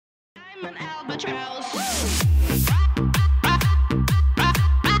I'm an albatross.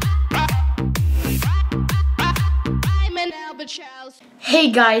 I'm an albatross.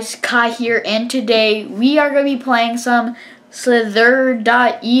 Hey guys, Kai here, and today we are going to be playing some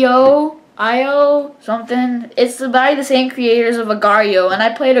Slither.io something. It's by the same creators of Agar.io, and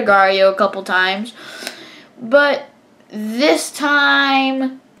I played Agar.io a couple times. But this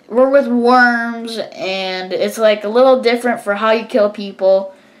time we're with worms, and it's like a little different for how you kill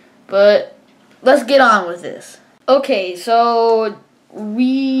people. But let's get on with this. Okay, so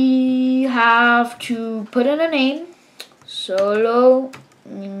we have to put in a name. Solo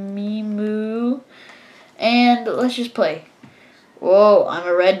Mimu, and let's just play. Whoa, I'm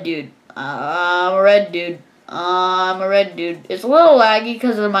a red dude. I'm a red dude. I'm a red dude. It's a little laggy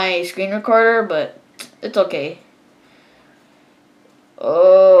because of my screen recorder, but it's okay.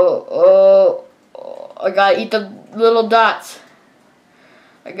 Oh, I gotta eat the little dots.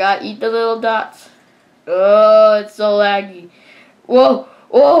 I gotta eat the little dots. Oh, it's so laggy. Whoa,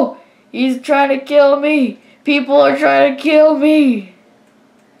 whoa, he's trying to kill me. People are trying to kill me.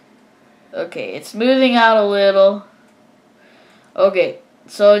 Okay, it's smoothing out a little. Okay,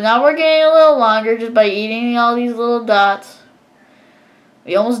 so now we're getting a little longer just by eating all these little dots.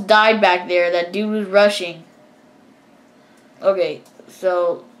 We almost died back there. That dude was rushing. Okay,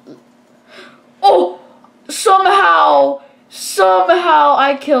 so... Oh! Somehow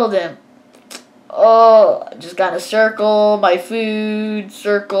I killed him. Oh, I just gotta circle my food,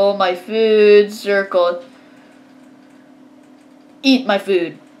 circle my food, circle. Eat my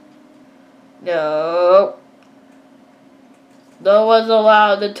food. No. No one's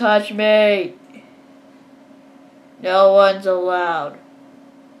allowed to touch me. No one's allowed.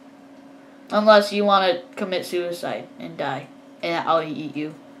 Unless you want to commit suicide and die. And I'll eat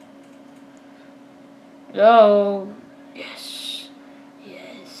you. No. Yes.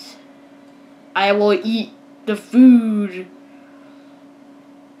 Yes. I will eat the food.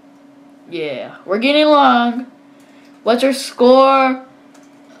 Yeah. We're getting along. What's our score?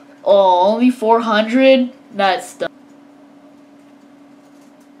 Oh, only 400? That's dumb.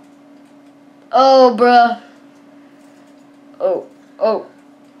 Oh, bruh. Oh.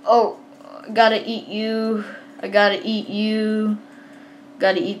 Gotta eat you. I gotta eat you.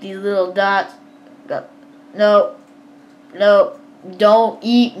 Gotta eat these little dots. No. Don't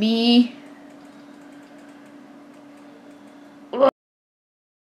eat me.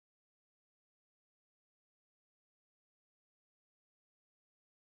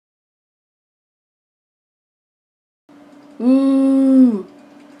 Ooh.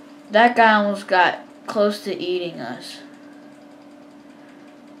 That guy almost got close to eating us.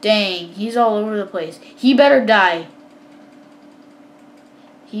 Dang, he's all over the place. He better die.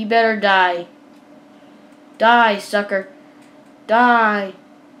 He better die. Die, sucker. Die.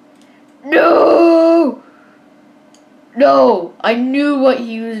 No! No! I knew what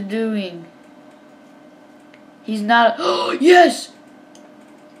he was doing. He's not... Oh, yes!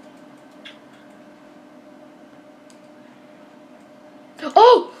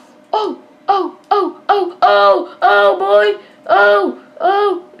 Oh! Oh, boy! Oh!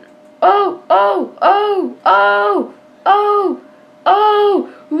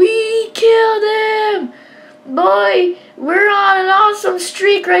 We killed him! Boy, we're on an awesome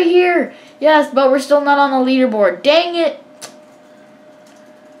streak right here. Yes, but we're still not on the leaderboard. Dang it!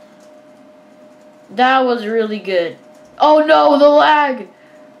 That was really good. Oh no, the lag!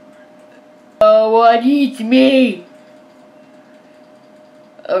 No one eats me!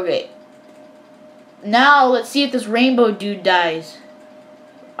 Okay. Now, let's see if this rainbow dude dies.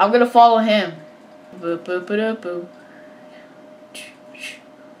 I'm gonna follow him.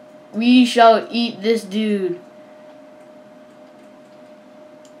 We shall eat this dude.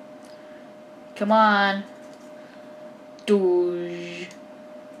 Come on. Doosh.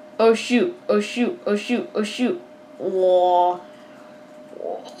 Oh shoot. Whoa.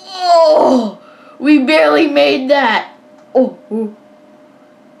 Oh! We barely made that. Oh.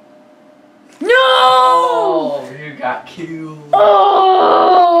 No! Oh, you got killed.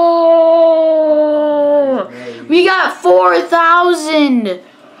 Oh! We got 4,000.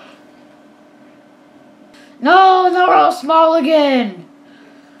 No, now we're all small again.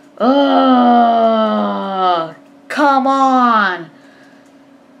 Come on.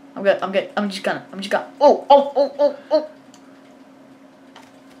 I'm just gonna. Oh.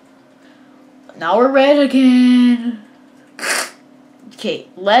 Now we're red again. Okay,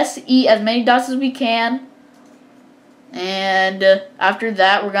 let's eat as many dots as we can. And after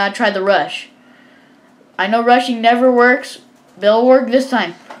that, we're gonna try the rush. I know rushing never works, but it'll work this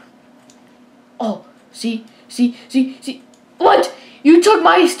time. Oh, see. What? You took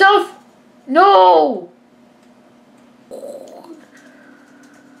my stuff? No!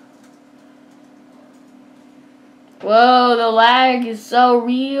 Whoa, the lag is so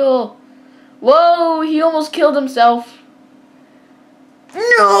real. Whoa, he almost killed himself.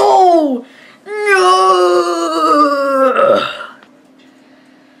 No! No!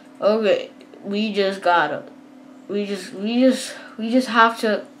 Okay, we just gotta. We just have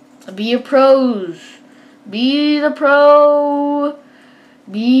to be a pros. Be the pro.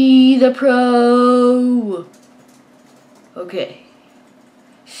 Be the pro. Okay.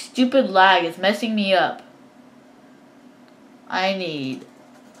 Stupid lag is messing me up. I need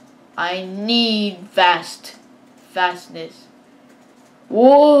fastness.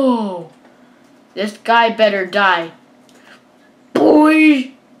 Whoa! This guy better die.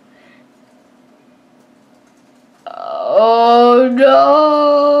 Boy! Oh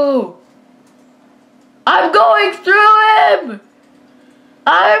no! I'm going through him!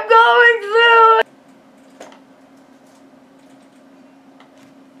 I'm going through him!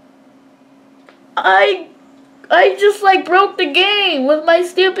 I just like broke the game with my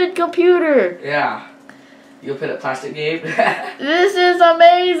stupid computer. Yeah. You play the plastic game? This is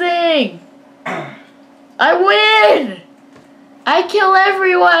amazing! I win! I kill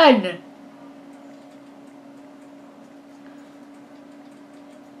everyone!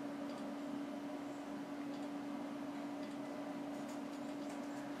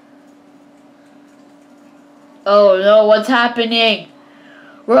 Oh no, what's happening?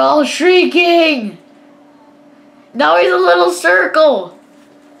 We're all shrieking! Now he's a little circle!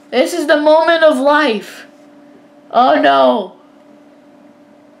 This is the moment of life! Oh no!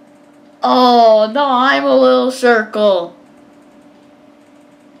 Oh no, I'm a little circle!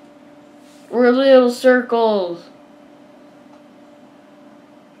 We're little circles!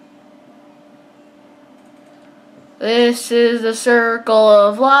 This is the circle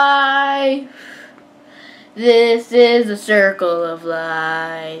of life! This is the circle of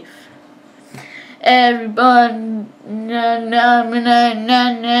life. Everyone, na na na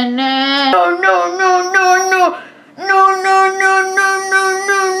na na na. No no no no no no no no no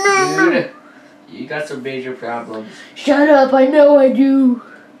no no. Dude, you got some major problems. Shut up! I know I do.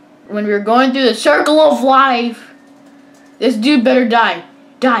 When we're going through the circle of life, this dude better die.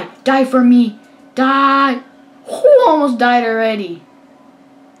 Die for me. Die. Who almost died already?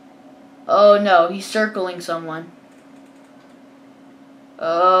 Oh no, he's circling someone.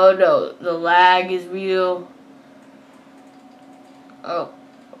 Oh no, the lag is real. The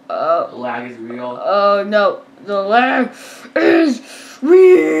lag is real. Oh no, the lag is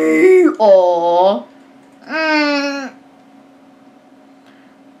real.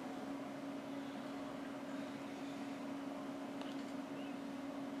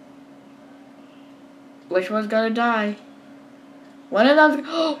 Which one's gonna die? One of them.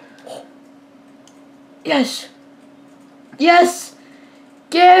 Yes! Yes!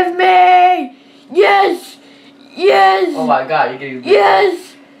 Give me! Yes! Yes! Oh my god, you're getting...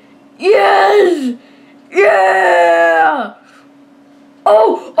 Yes! Yes! Yeah!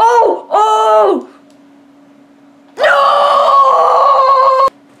 Oh! Oh! Oh! No!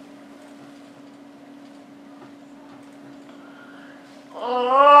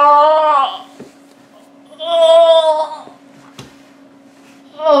 Oh! Oh!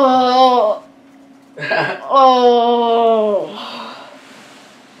 Oh!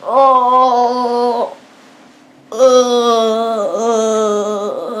 Oh. Oh.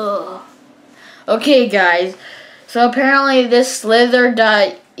 Okay, guys. So apparently this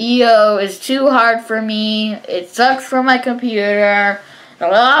Slither.io is too hard for me. It sucks for my computer.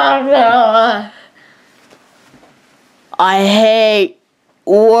 I hate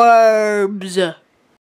worms.